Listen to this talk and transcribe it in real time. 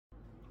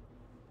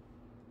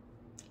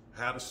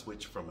How to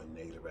switch from a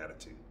negative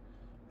attitude.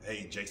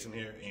 Hey, Jason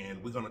here,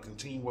 and we're going to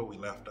continue where we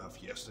left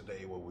off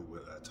yesterday, where we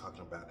were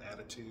talking about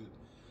attitude.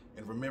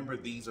 And remember,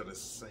 these are the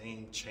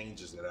same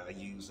changes that I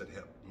use that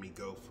help me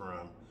go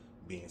from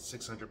being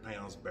 600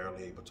 pounds,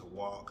 barely able to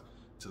walk,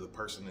 to the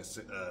person that's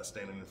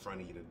standing in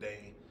front of you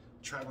today,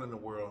 traveling the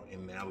world,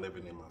 and now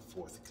living in my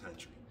fourth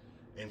country.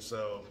 And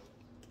so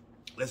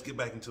let's get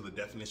back into the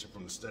definition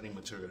from the study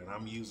material that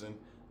I'm using.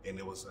 And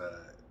it was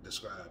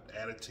described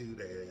attitude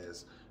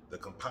as the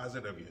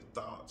composite of your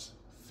thoughts,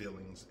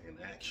 feelings, and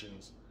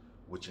actions,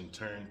 which in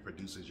turn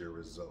produces your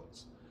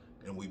results.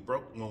 And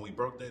when we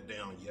broke that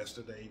down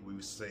yesterday,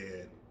 we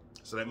said,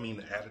 so that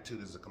means the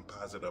attitude is a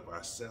composite of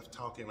our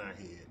self-talk in our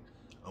head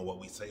on what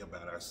we say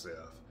about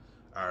ourselves,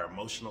 our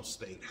emotional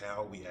state,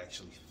 how we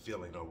actually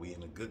feeling, are we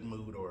in a good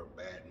mood or a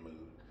bad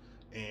mood,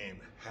 and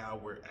how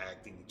we're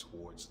acting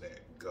towards that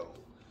goal.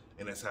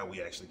 And that's how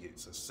we actually get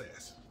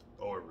success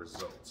or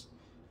results.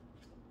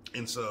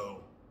 And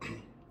so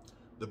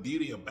the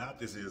beauty about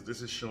this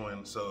is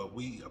showing, so if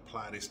we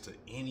apply this to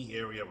any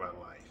area of our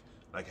life,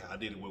 like how I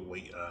did it with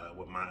weight,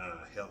 with my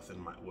health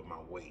and with my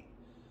weight.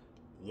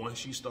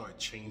 Once you start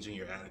changing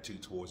your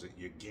attitude towards it,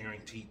 you're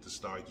guaranteed to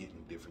start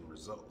getting different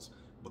results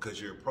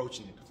because you're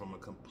approaching it from a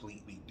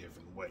completely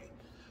different way.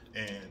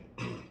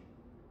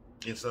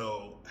 And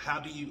so how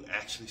do you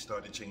actually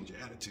start to change your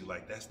attitude?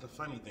 Like, that's the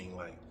funny thing.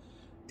 Like,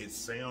 it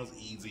sounds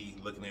easy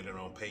looking at it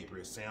on paper.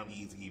 It sounds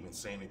easy even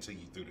saying it to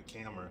you through the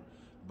camera.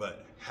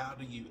 But how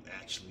do you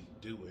actually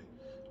do it?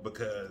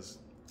 Because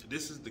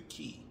this is the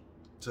key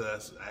to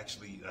us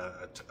actually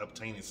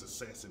obtaining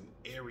success in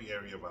every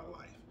area of our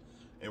life.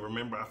 And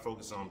remember, I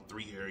focus on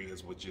 3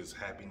 areas, which is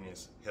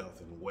happiness, health,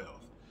 and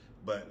wealth.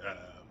 But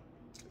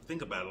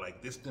think about it,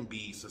 like this can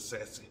be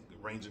success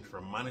ranging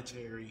from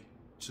monetary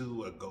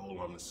to a goal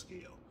on the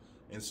scale.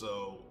 And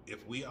so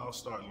if we all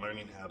start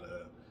learning how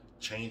to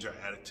change our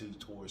attitude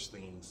towards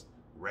things,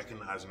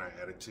 recognizing our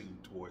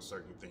attitude towards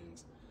certain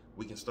things,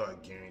 we can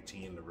start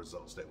guaranteeing the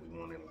results that we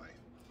want in life.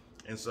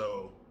 And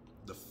so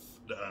the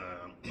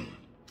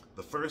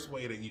first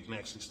way that you can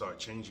actually start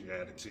changing your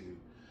attitude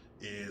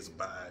is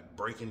by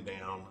breaking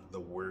down the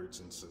words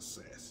in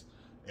success.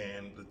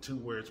 And the 2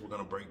 words we're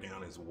going to break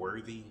down is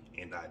worthy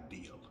and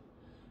ideal.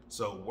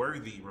 So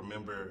worthy,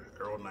 remember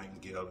Earl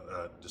Nightingale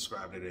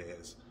described it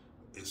as,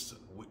 it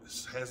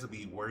has to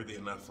be worthy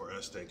enough for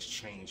us to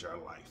exchange our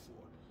life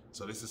for.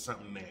 So this is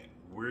something that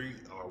we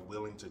are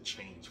willing to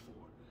change for.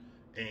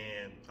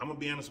 And I'm gonna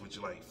be honest with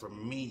you, like for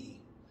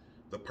me,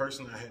 the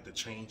person I had to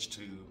change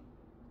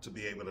to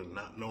be able to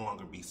no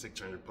longer be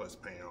 600 plus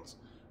pounds,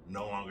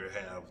 no longer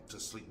have to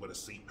sleep with a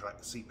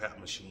CPAP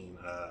machine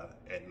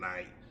at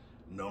night,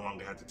 no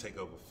longer have to take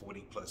over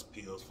 40 plus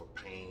pills for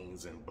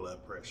pains and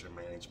blood pressure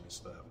management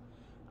stuff.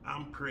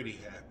 I'm pretty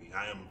happy.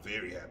 I am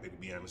very happy, to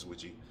be honest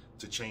with you,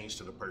 to change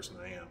to the person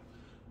I am.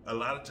 A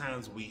lot of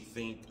times we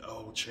think,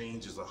 oh,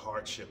 change is a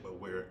hardship,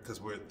 but because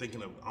we're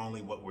thinking of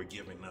only what we're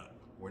giving up.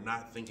 We're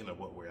not thinking of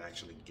what we're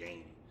actually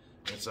gaining.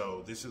 And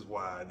so this is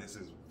why this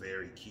is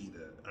very key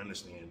to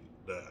understand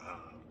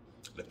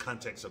the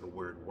context of the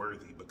word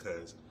worthy,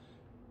 because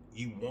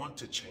you want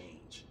to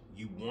change.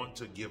 You want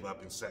to give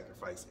up and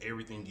sacrifice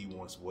everything you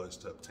once was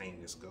to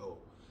obtain this goal.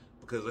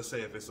 Because let's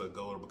say if it's a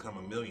goal to become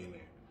a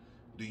millionaire,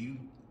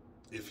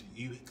 if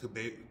you could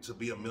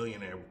be a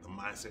millionaire with the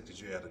mindset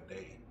that you have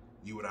today,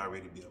 you would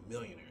already be a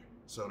millionaire.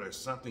 So there's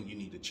something you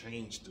need to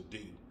change to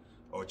do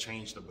or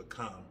change to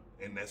become,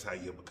 and that's how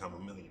you'll become a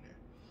millionaire.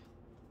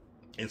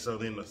 And so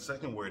then the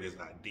second word is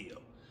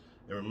ideal.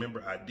 And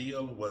remember,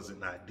 ideal was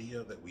an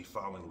idea that we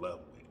fall in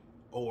love with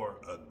or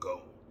a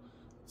goal.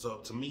 So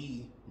to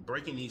me,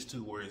 breaking these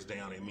 2 words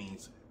down, it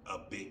means a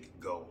big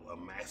goal, a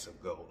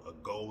massive goal, a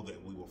goal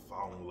that we will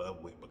fall in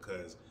love with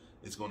because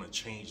it's going to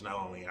change not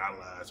only our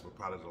lives, but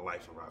probably the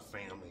life of our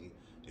family,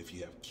 if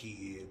you have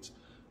kids,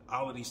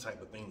 all of these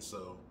type of things.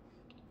 So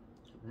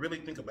really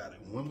think about it.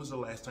 When was the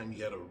last time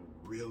you had a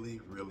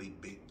really, really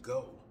big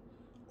goal?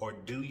 Or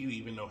do you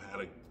even know how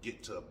to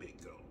get to a big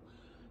goal?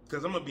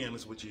 Because I'm going to be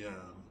honest with you,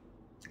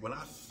 when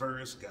I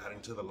first got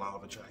into the law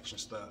of attraction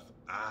stuff,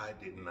 I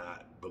did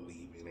not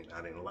believe in it.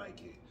 I didn't like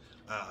it.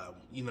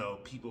 You know,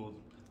 people,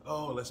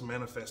 oh, let's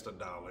manifest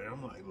 $1.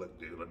 I'm like, look,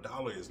 dude,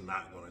 $1 is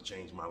not going to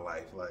change my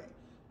life. Like,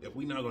 if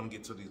we're not going to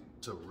get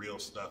to real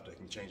stuff that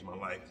can change my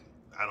life,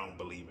 I don't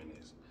believe in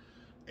this.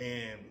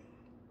 And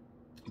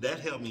that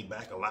held me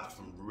back a lot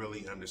from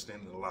really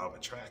understanding the law of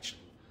attraction.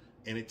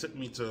 And it took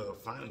me to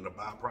finding the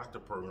Bob Proctor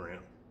program,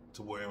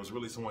 to where it was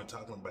really someone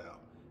talking about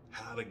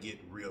how to get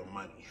real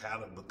money, how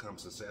to become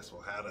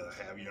successful, how to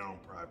have your own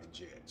private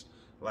jets.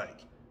 Like,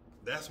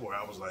 that's where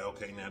I was like,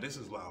 okay, now this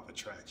is law of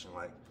attraction,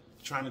 like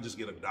trying to just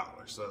get $1.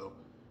 So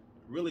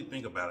really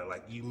think about it.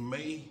 Like, you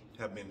may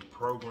have been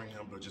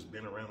programmed or just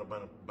been around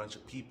a bunch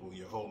of people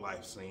your whole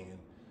life saying,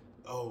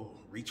 oh,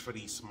 reach for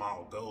these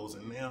small goals.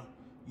 And now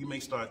you may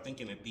start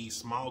thinking that these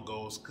small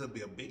goals could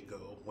be a big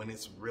goal when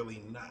it's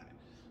really not.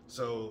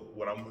 So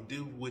what I'm gonna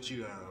do with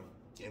you,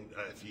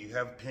 if you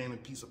have a pen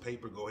and piece of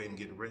paper, go ahead and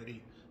get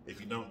ready. If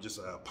you don't, just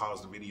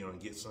pause the video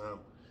and get some.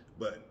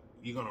 But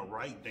you're gonna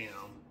write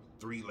down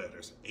three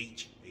letters,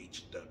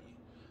 HHW.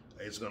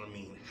 It's going to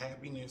mean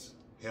happiness,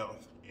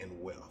 health, and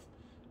wealth.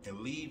 And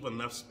leave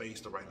enough space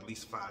to write at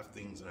least 5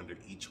 things under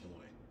each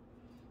one.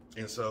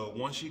 And so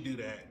once you do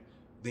that,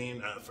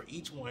 then for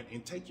each one,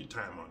 and take your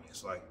time on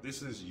this. Like,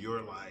 this is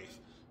your life.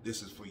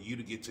 This is for you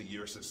to get to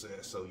your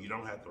success, so you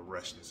don't have to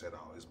rush this at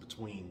all. It's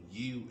between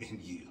you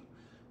and you.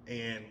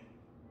 And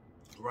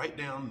write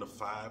down the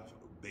 5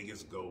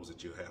 biggest goals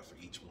that you have for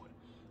each one.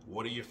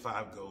 What are your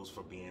 5 goals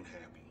for being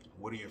happy?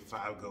 What are your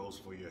 5 goals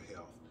for your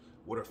health?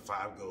 What are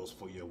 5 goals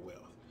for your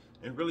wealth?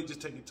 And really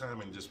just take your time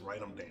and just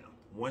write them down.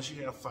 Once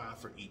you have 5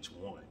 for each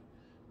one,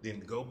 then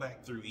go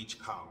back through each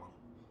column,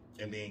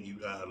 and then you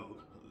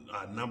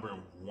number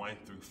them 1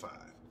 through 5.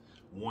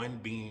 1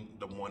 being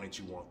the one that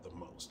you want the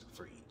most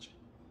for each.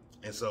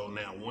 And so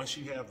now, once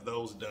you have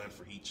those done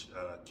for each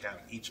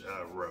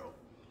row,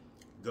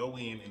 go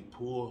in and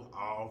pull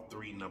all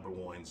 3 number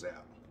 1s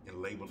out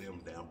and label them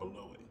down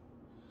below it.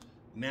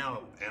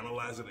 Now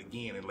analyze it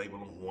again and label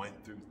them 1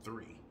 through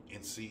 3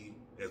 and see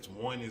as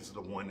 1 is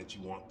the one that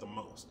you want the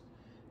most.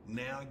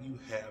 Now you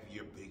have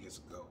your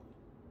biggest goal.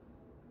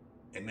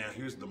 And now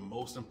here's the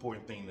most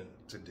important thing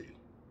to do.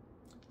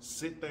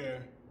 Sit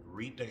there,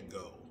 read that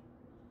goal,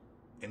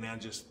 and now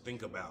just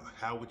think about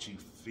how would you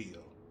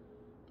feel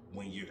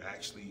when you're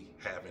actually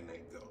having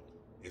that goal.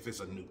 If it's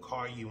a new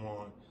car you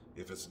want,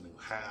 if it's a new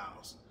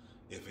house,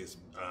 if it's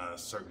a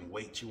certain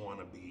weight you want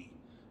to be,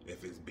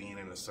 if it's being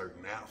in a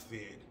certain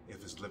outfit,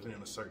 if it's living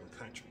in a certain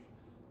country,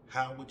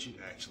 how would you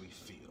actually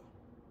feel?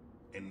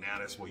 And now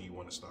that's where you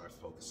want to start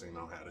focusing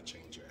on how to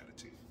change your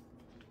attitude.